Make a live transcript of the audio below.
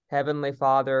Heavenly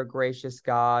Father, gracious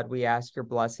God, we ask your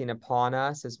blessing upon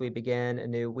us as we begin a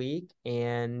new week.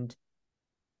 And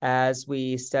as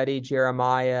we study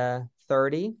Jeremiah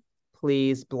 30,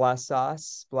 please bless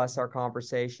us, bless our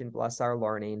conversation, bless our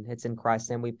learning. It's in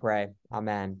Christ's name we pray.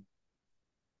 Amen.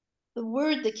 The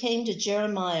word that came to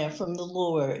Jeremiah from the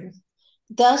Lord.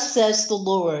 Thus says the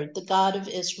Lord, the God of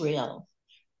Israel: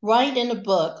 write in a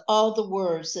book all the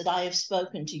words that I have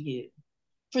spoken to you.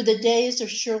 For the days are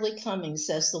surely coming,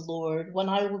 says the Lord, when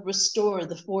I will restore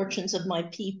the fortunes of my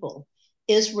people,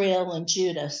 Israel and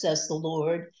Judah, says the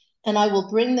Lord, and I will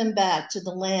bring them back to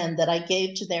the land that I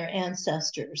gave to their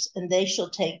ancestors, and they shall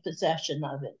take possession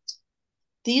of it.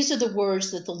 These are the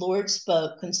words that the Lord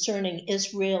spoke concerning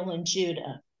Israel and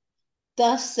Judah.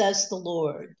 Thus says the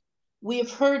Lord: we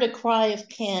have heard a cry of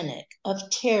panic, of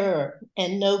terror,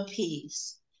 and no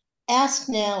peace. Ask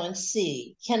now and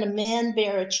see, can a man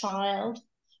bear a child?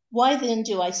 Why then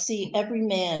do I see every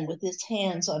man with his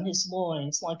hands on his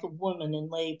loins like a woman in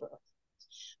labor?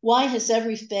 Why has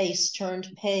every face turned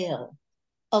pale?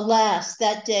 Alas,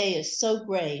 that day is so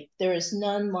great, there is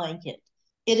none like it.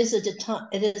 It is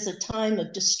a time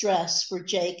of distress for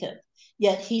Jacob,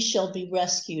 yet he shall be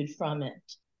rescued from it.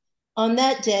 On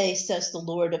that day, says the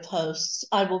Lord of hosts,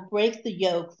 I will break the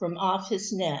yoke from off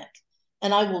his neck,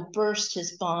 and I will burst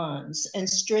his bonds, and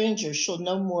strangers shall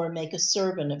no more make a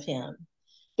servant of him.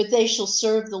 But they shall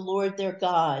serve the Lord their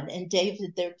God, and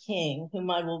David their king, whom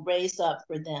I will raise up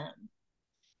for them.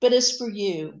 But as for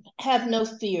you, have no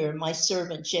fear, my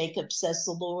servant Jacob, says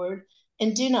the Lord,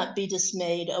 and do not be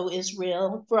dismayed, O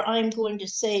Israel, for I am going to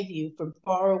save you from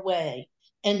far away,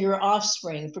 and your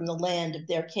offspring from the land of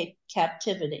their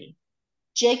captivity.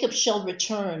 Jacob shall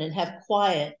return and have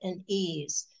quiet and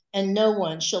ease, and no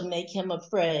one shall make him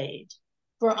afraid.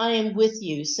 For I am with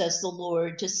you, says the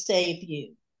Lord, to save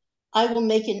you. I will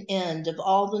make an end of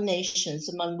all the nations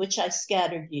among which I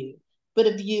scattered you, but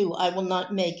of you I will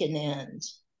not make an end.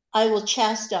 I will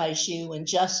chastise you in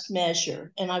just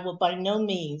measure, and I will by no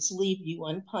means leave you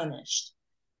unpunished.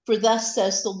 For thus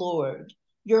says the Lord: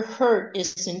 your hurt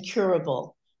is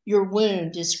incurable, your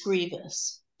wound is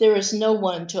grievous. There is no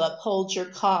one to uphold your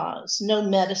cause, no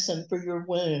medicine for your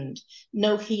wound,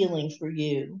 no healing for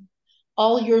you.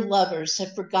 All your lovers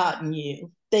have forgotten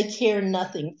you. They care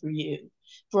nothing for you.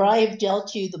 For I have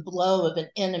dealt you the blow of an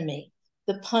enemy,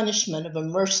 the punishment of a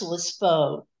merciless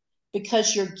foe,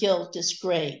 because your guilt is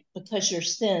great, because your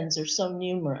sins are so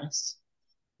numerous.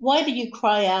 Why do you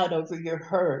cry out over your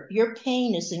hurt? Your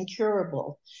pain is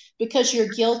incurable. Because your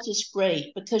guilt is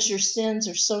great, because your sins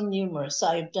are so numerous,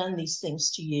 I have done these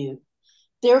things to you.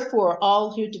 Therefore,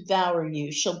 all who devour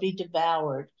you shall be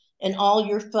devoured, and all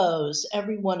your foes,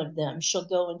 every one of them, shall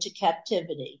go into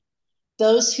captivity.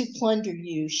 Those who plunder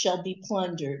you shall be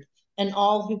plundered, and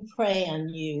all who prey on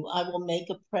you I will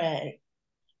make a prey.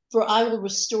 For I will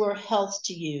restore health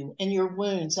to you, and your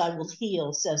wounds I will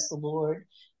heal, says the Lord,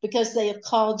 because they have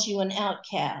called you an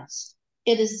outcast.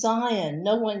 It is Zion,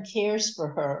 no one cares for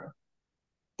her.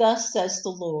 Thus says the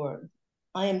Lord: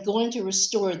 I am going to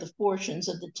restore the fortunes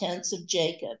of the tents of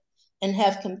Jacob, and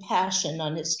have compassion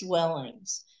on his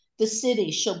dwellings. The city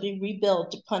shall be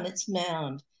rebuilt upon its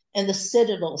mound, and the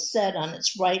citadel set on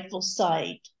its rightful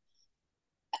site.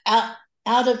 Out,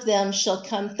 out of them shall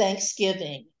come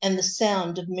thanksgiving and the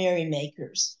sound of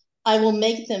merrymakers. I will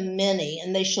make them many,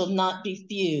 and they shall not be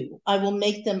few. I will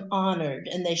make them honored,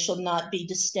 and they shall not be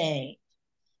disdained.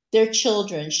 Their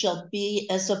children shall be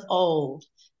as of old.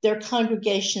 Their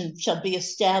congregation shall be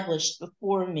established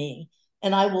before me,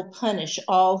 and I will punish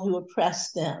all who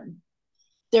oppress them.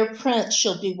 Their prince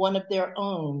shall be one of their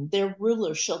own. Their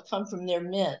ruler shall come from their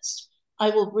midst. I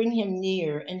will bring him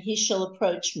near, and he shall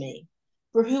approach me.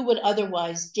 For who would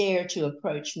otherwise dare to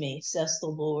approach me, says the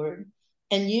Lord?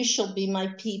 And you shall be my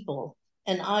people,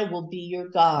 and I will be your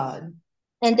God.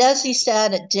 And as he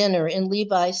sat at dinner in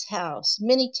Levi's house,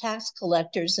 many tax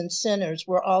collectors and sinners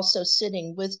were also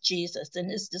sitting with Jesus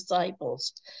and his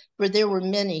disciples, for there were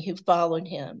many who followed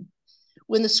him.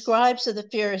 When the scribes of the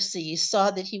Pharisees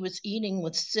saw that he was eating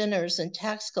with sinners and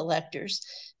tax collectors,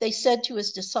 they said to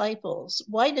his disciples,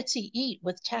 why does he eat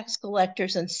with tax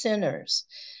collectors and sinners?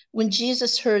 When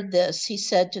Jesus heard this, he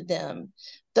said to them,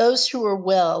 those who are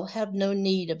well have no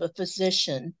need of a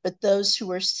physician, but those who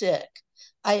are sick.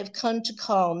 I have come to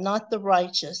call not the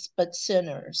righteous, but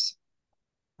sinners.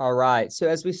 All right. So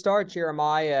as we start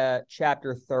Jeremiah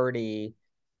chapter 30,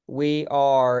 we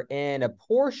are in a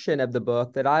portion of the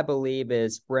book that I believe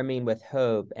is brimming with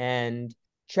hope. And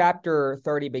chapter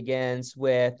 30 begins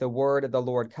with the word of the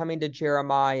Lord coming to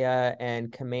Jeremiah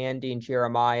and commanding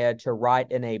Jeremiah to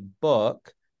write in a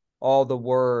book all the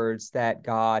words that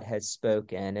God has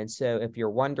spoken. And so if you're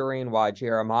wondering why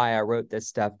Jeremiah wrote this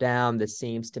stuff down, this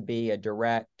seems to be a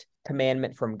direct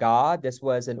commandment from God. This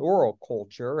was an oral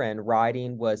culture, and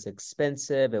writing was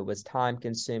expensive. It was time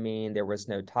consuming. There was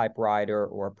no typewriter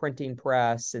or printing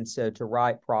press. And so to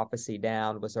write prophecy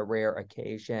down was a rare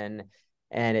occasion.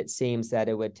 And it seems that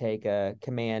it would take a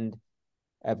command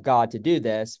of God to do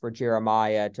this for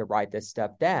Jeremiah to write this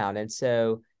stuff down. And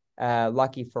so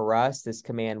lucky for us, this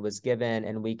command was given,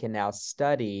 and we can now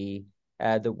study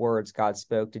the words God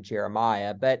spoke to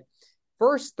Jeremiah. But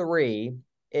verse 3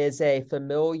 is a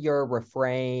familiar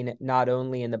refrain, not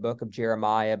only in the book of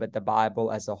Jeremiah, but the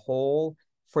Bible as a whole.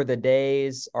 For the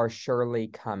days are surely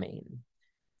coming.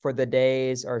 For the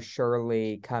days are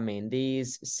surely coming.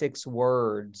 These 6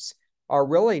 words are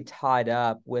really tied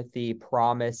up with the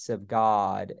promise of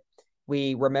God.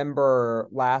 We remember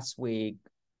last week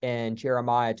in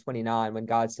Jeremiah 29 when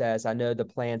God says, I know the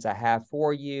plans I have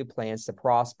for you, plans to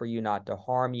prosper you, not to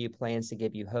harm you, plans to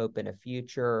give you hope in a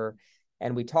future.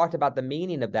 And we talked about the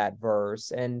meaning of that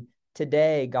verse. And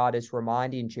today, God is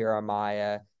reminding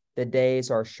Jeremiah, the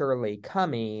days are surely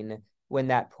coming when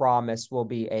that promise will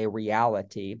be a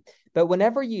reality. But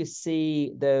whenever you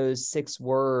see those 6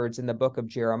 words in the book of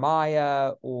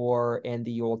Jeremiah or in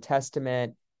the Old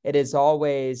Testament, it is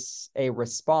always a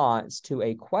response to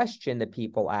a question that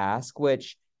people ask,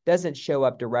 which doesn't show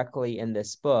up directly in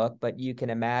this book, but you can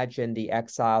imagine the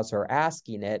exiles are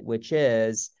asking it, which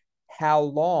is, how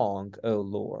long, O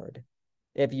Lord?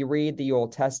 If you read the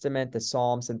Old Testament, the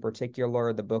Psalms in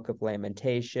particular, the book of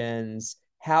Lamentations,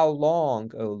 how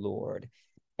long, O Lord?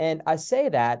 And I say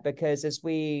that because as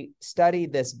we study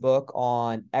this book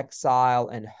on exile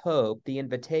and hope, the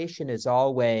invitation is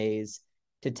always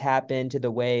to tap into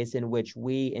the ways in which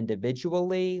we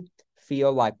individually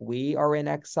feel like we are in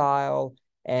exile,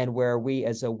 and where we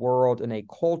as a world and a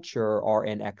culture are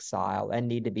in exile and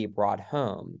need to be brought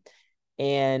home.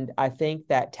 And I think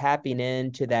that tapping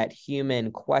into that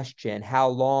human question, how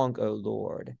long, O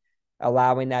Lord,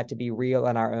 allowing that to be real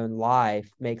in our own life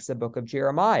makes the book of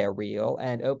Jeremiah real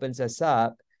and opens us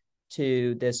up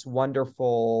to this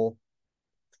wonderful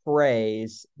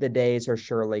phrase, the days are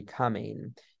surely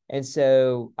coming. And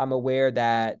so I'm aware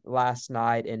that last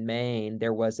night in Maine,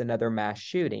 there was another mass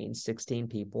shooting. 16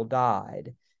 people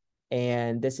died.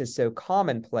 And this is so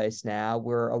commonplace now,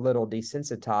 we're a little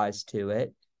desensitized to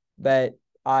it. But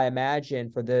I imagine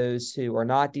for those who are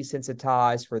not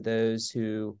desensitized, for those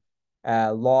who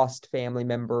lost family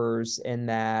members in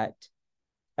that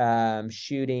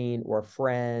shooting, or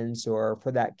friends, or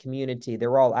for that community,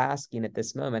 they're all asking at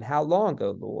this moment, how long,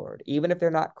 O Lord? Even if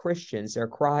they're not Christians, they're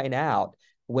crying out,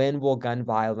 when will gun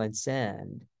violence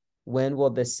end? When will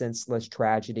this senseless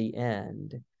tragedy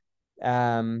end?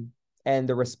 And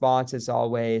the response is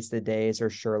always, the days are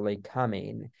surely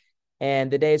coming.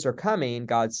 And the days are coming,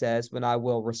 God says, when I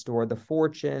will restore the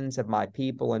fortunes of my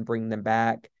people and bring them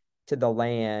back to the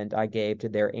land I gave to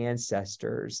their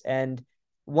ancestors. And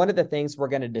one of the things we're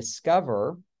going to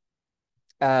discover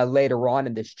later on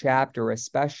in this chapter,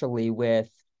 especially with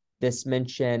this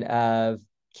mention of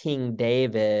King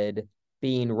David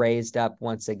being raised up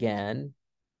once again,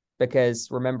 because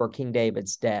remember, King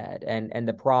David's dead, and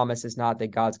the promise is not that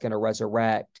God's going to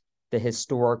resurrect the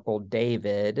historical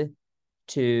David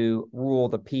to rule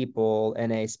the people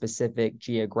in a specific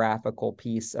geographical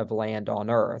piece of land on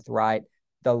earth, right?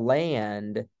 The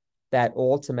land that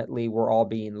ultimately we're all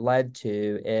being led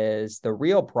to is the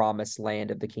real promised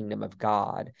land of the kingdom of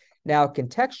God. Now,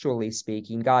 contextually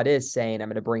speaking, God is saying, I'm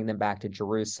going to bring them back to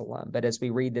Jerusalem. But as we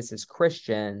read this as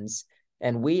Christians,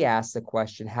 and we ask the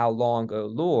question, how long, O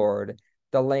Lord?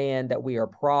 The land that we are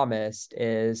promised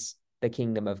is the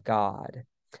kingdom of God.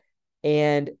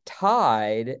 And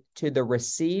tied to the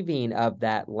receiving of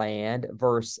that land,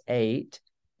 verse 8,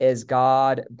 is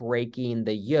God breaking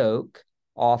the yoke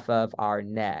off of our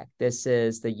neck. This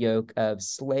is the yoke of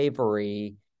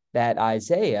slavery that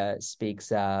Isaiah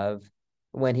speaks of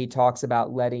when he talks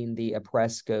about letting the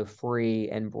oppressed go free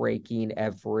and breaking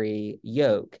every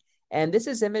yoke. And this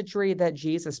is imagery that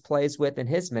Jesus plays with in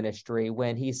his ministry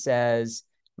when he says,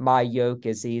 my yoke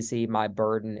is easy, my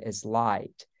burden is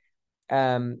light.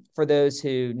 For those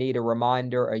who need a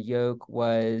reminder, a yoke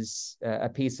was a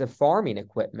piece of farming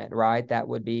equipment, right? That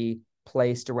would be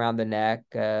placed around the neck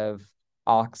of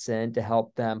oxen to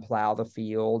help them plow the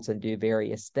fields and do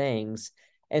various things.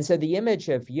 And so the image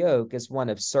of yoke is one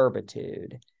of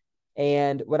servitude.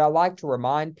 And what I like to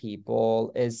remind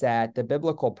people is that the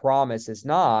biblical promise is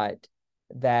not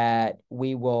that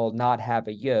we will not have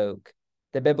a yoke.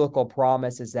 The biblical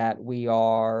promise is that we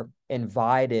are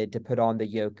invited to put on the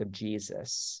yoke of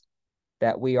Jesus.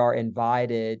 that we are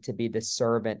invited to be the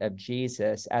servant of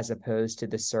Jesus as opposed to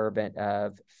the servant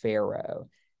of Pharaoh.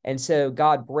 And so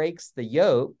God breaks the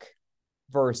yoke,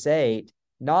 verse 8,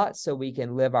 not so we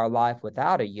can live our life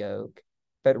without a yoke,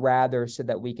 but rather so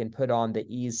that we can put on the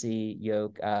easy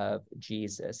yoke of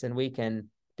Jesus. And we can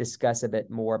discuss a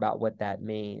bit more about what that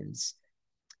means.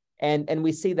 And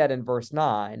we see that in verse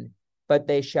 9, but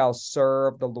they shall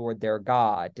serve the Lord their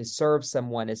God. To serve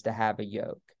someone is to have a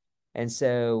yoke. And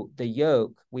so the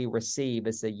yoke we receive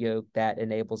is the yoke that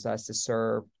enables us to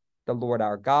serve the Lord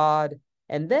our God.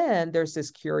 And then there's this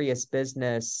curious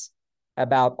business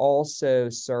about also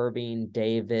serving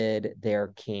David, their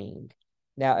king.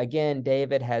 Now, again,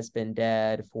 David has been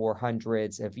dead for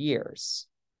hundreds of years.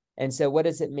 And so what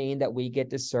does it mean that we get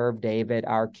to serve David,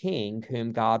 our king,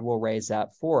 whom God will raise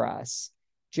up for us?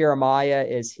 Jeremiah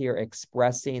is here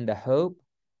expressing the hope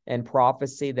and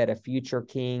prophecy that a future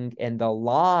king in the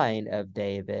line of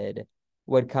David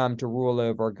would come to rule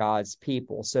over God's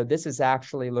people. So this is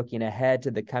actually looking ahead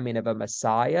to the coming of a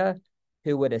Messiah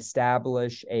who would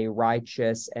establish a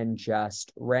righteous and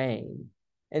just reign.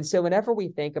 And so whenever we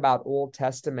think about Old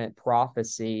Testament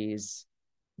prophecies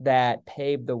that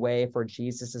paved the way for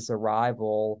Jesus's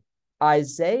arrival,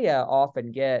 Isaiah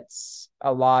often gets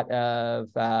a lot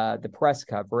of the press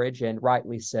coverage, and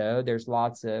rightly so. There's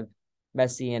lots of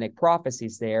messianic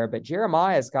prophecies there, but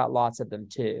Jeremiah's got lots of them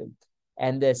too.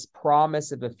 And this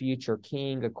promise of a future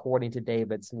king according to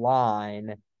David's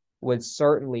line would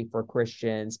certainly for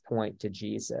Christians point to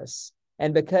Jesus.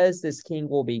 And because this king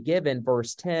will be given,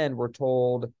 verse 10, we're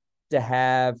told to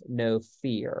have no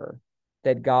fear,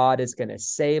 that God is going to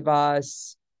save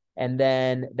us, and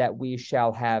then that we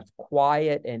shall have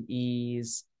quiet and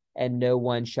ease, and no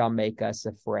one shall make us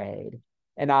afraid.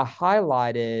 And I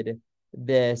highlighted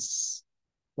this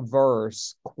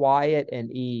verse, quiet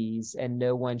and ease, and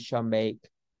no one shall make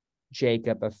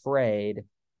Jacob afraid.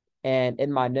 And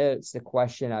in my notes, the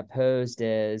question I posed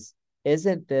is,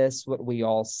 isn't this what we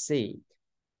all seek?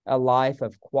 A life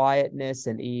of quietness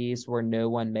and ease where no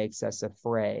one makes us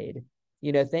afraid.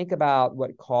 You know, think about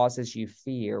what causes you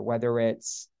fear, whether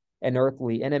it's an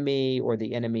earthly enemy or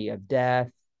the enemy of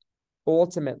death.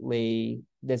 Ultimately,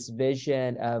 this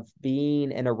vision of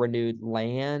being in a renewed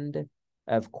land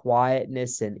of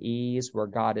quietness and ease where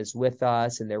God is with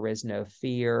us and there is no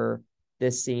fear,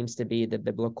 this seems to be the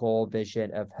biblical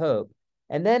vision of hope.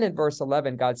 And then in verse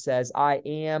 11, God says, I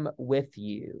am with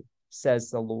you, says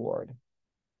the Lord.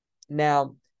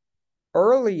 Now,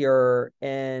 earlier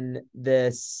in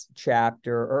this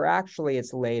chapter, or actually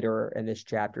it's later in this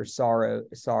chapter,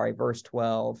 verse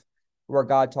 12, where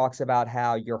God talks about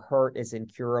how your hurt is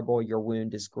incurable, your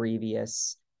wound is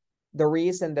grievous. The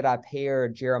reason that I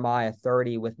paired Jeremiah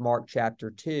 30 with Mark chapter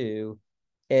 2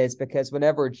 is because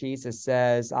whenever Jesus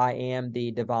says, I am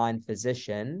the divine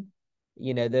physician,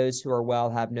 you know, those who are well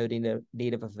have no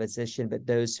need of a physician, but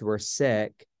those who are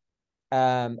sick.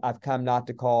 I've come not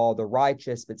to call the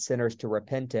righteous, but sinners to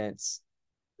repentance.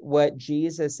 What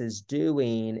Jesus is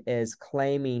doing is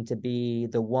claiming to be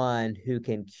the one who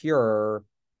can cure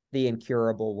the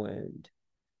incurable wound.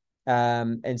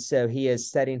 And so he is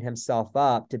setting himself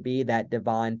up to be that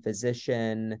divine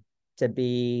physician, to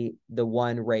be the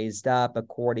one raised up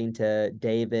according to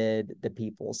David, the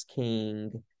people's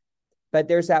king. But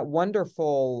there's that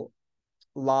wonderful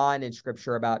line in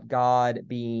scripture about God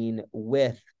being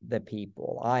with the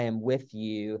people. I am with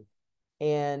you.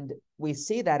 And we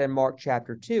see that in Mark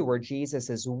chapter 2, where Jesus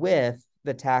is with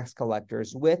the tax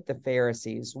collectors, with the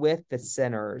Pharisees, with the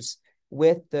sinners,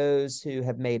 with those who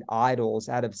have made idols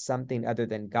out of something other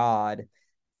than God.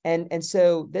 And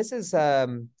so this is a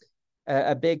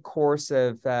big course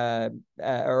of,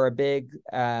 or a big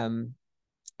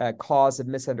cause of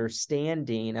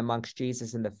misunderstanding amongst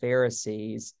Jesus and the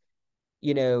Pharisees.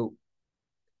 You know,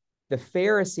 the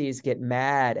Pharisees get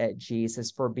mad at Jesus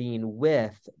for being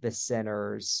with the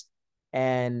sinners.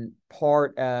 And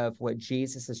part of what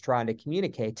Jesus is trying to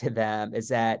communicate to them is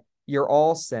that you're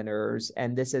all sinners,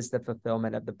 and this is the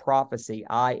fulfillment of the prophecy.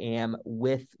 I am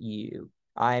with you.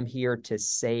 I am here to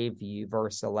save you,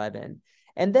 verse 11.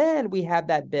 And then we have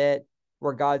that bit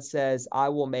where God says, I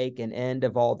will make an end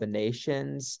of all the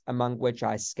nations among which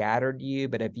I scattered you,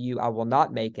 but of you I will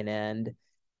not make an end.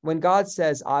 When God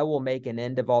says, I will make an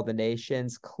end of all the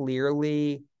nations,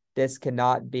 clearly this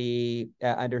cannot be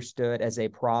understood as a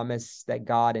promise that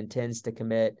God intends to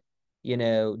commit,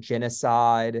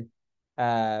 genocide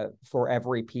for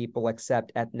every people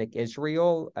except ethnic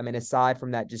Israel. I mean, aside from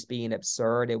that just being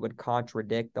absurd, it would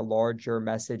contradict the larger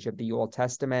message of the Old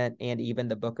Testament and even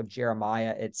the book of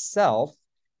Jeremiah itself,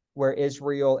 where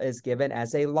Israel is given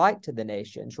as a light to the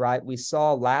nations, right? We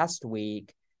saw last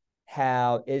week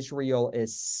how Israel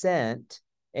is sent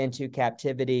into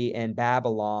captivity in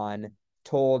Babylon,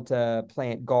 told to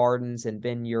plant gardens and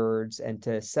vineyards and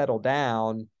to settle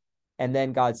down. And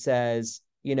then God says,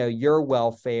 your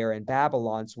welfare and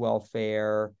Babylon's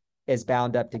welfare is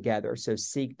bound up together. So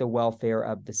seek the welfare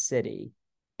of the city.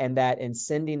 And that in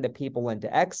sending the people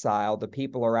into exile, the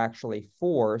people are actually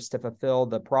forced to fulfill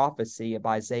the prophecy of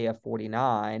Isaiah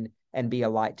 49 and be a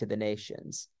light to the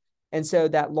nations. And so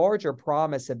that larger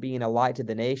promise of being a light to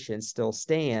the nations still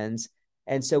stands.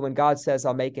 And so when God says,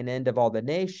 I'll make an end of all the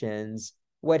nations,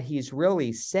 what he's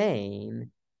really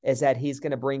saying is that he's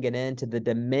going to bring an end to the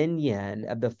dominion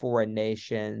of the foreign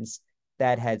nations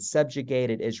that had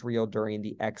subjugated Israel during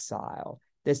the exile.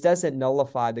 This doesn't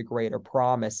nullify the greater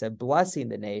promise of blessing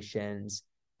the nations.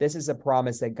 This is a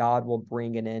promise that God will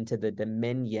bring an end to the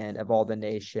dominion of all the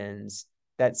nations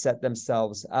that set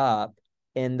themselves up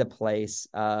in the place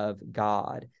of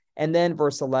God. And then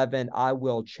verse 11, I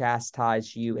will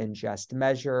chastise you in just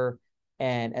measure.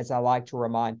 And as I like to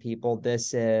remind people,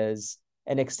 this is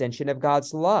an extension of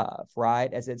God's love,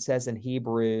 right? As it says in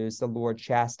Hebrews, the Lord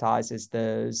chastises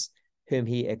those whom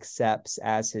he accepts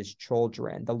as his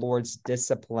children. The Lord's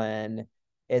discipline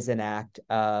is an act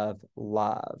of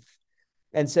love.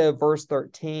 And so verse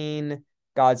 13,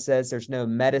 God says there's no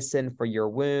medicine for your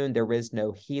wound. There is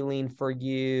no healing for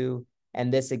you.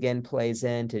 And this again plays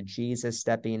into Jesus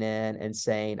stepping in and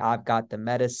saying, I've got the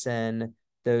medicine.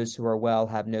 Those who are well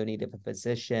have no need of a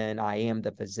physician. I am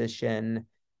the physician.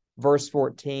 Verse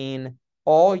 14,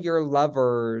 all your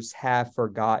lovers have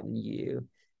forgotten you.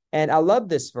 And I love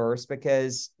this verse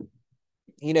because,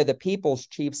 the people's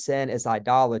chief sin is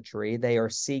idolatry. They are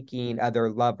seeking other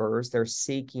lovers. They're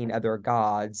seeking other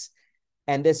gods.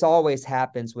 And this always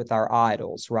happens with our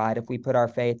idols, right? If we put our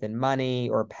faith in money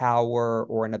or power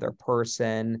or another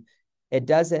person, it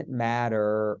doesn't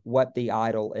matter what the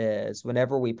idol is.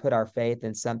 Whenever we put our faith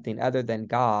in something other than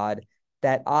God,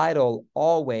 that idol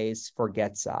always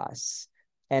forgets us.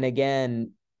 And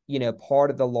again, part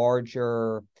of the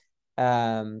larger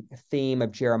theme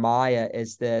of Jeremiah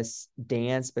is this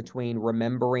dance between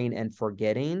remembering and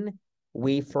forgetting.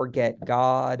 We forget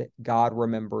God, God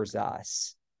remembers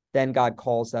us. Then God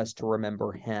calls us to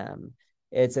remember him.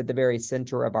 It's at the very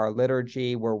center of our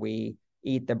liturgy where we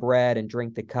eat the bread and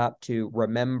drink the cup to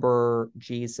remember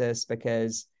Jesus,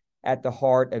 because at the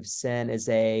heart of sin is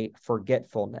a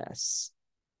forgetfulness,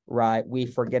 right? We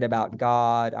forget about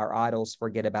God, our idols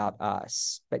forget about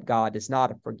us, but God does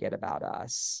not forget about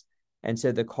us. And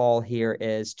so the call here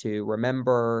is to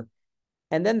remember.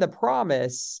 And then the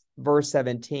promise, verse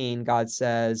 17, God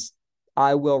says,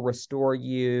 I will restore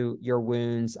you, your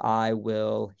wounds I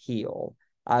will heal.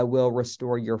 I will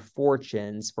restore your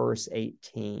fortunes, verse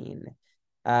 18.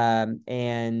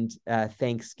 And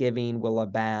thanksgiving will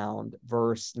abound,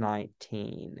 verse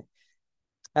 19.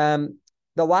 The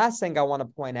last thing I want to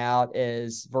point out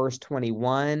is verse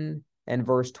 21 and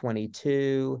verse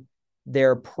 22.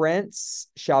 Their prince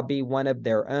shall be one of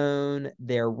their own,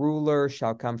 their ruler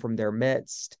shall come from their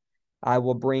midst. I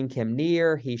will bring him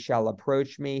near, he shall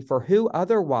approach me. For who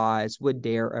otherwise would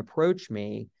dare approach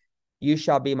me? You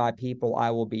shall be my people, I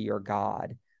will be your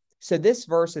God. So this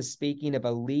verse is speaking of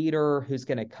a leader who's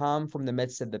going to come from the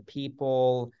midst of the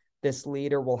people. This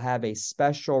leader will have a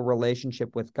special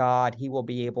relationship with God. He will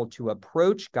be able to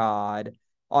approach God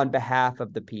on behalf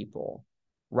of the people,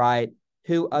 right?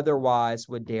 Who otherwise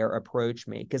would dare approach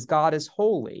me? Because God is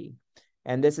holy.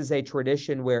 And this is a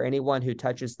tradition where anyone who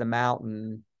touches the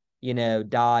mountain,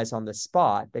 dies on the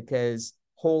spot, because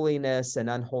holiness and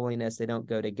unholiness, they don't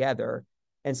go together.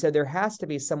 And so there has to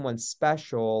be someone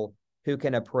special who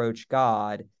can approach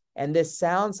God. And this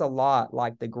sounds a lot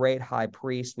like the great high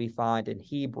priest we find in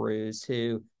Hebrews,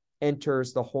 who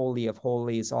enters the Holy of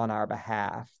Holies on our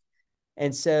behalf.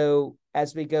 And so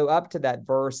as we go up to that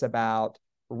verse about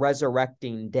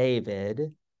resurrecting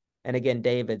David, and again,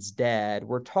 David's dead,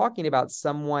 we're talking about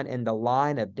someone in the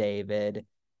line of David.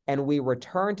 And we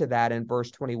return to that in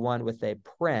verse 21 with a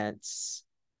prince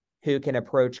who can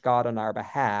approach God on our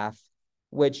behalf,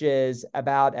 which is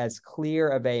about as clear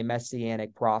of a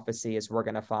messianic prophecy as we're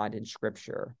going to find in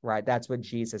Scripture, right? That's what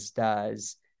Jesus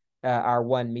does, our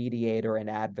one mediator and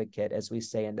advocate, as we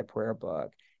say in the prayer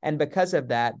book. And because of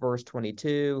that, verse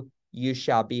 22, you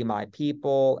shall be my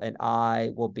people and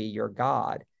I will be your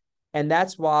God. And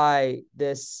that's why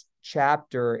this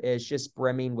chapter is just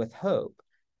brimming with hope.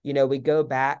 We go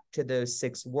back to those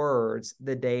 6 words,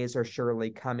 the days are surely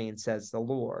coming, says the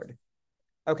Lord.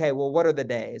 Okay, well, what are the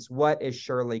days? What is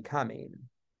surely coming?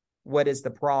 What is the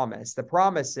promise? The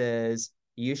promise is,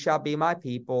 you shall be my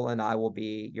people and I will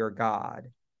be your God.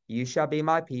 You shall be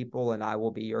my people, and I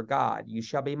will be your God. You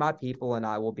shall be my people, and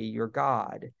I will be your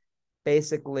God.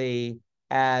 Basically,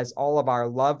 as all of our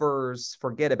lovers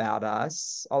forget about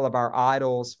us, all of our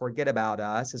idols forget about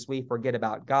us, as we forget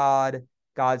about God,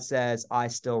 God says, I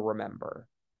still remember.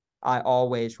 I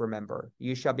always remember.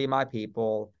 You shall be my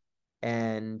people,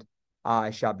 and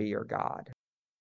I shall be your God.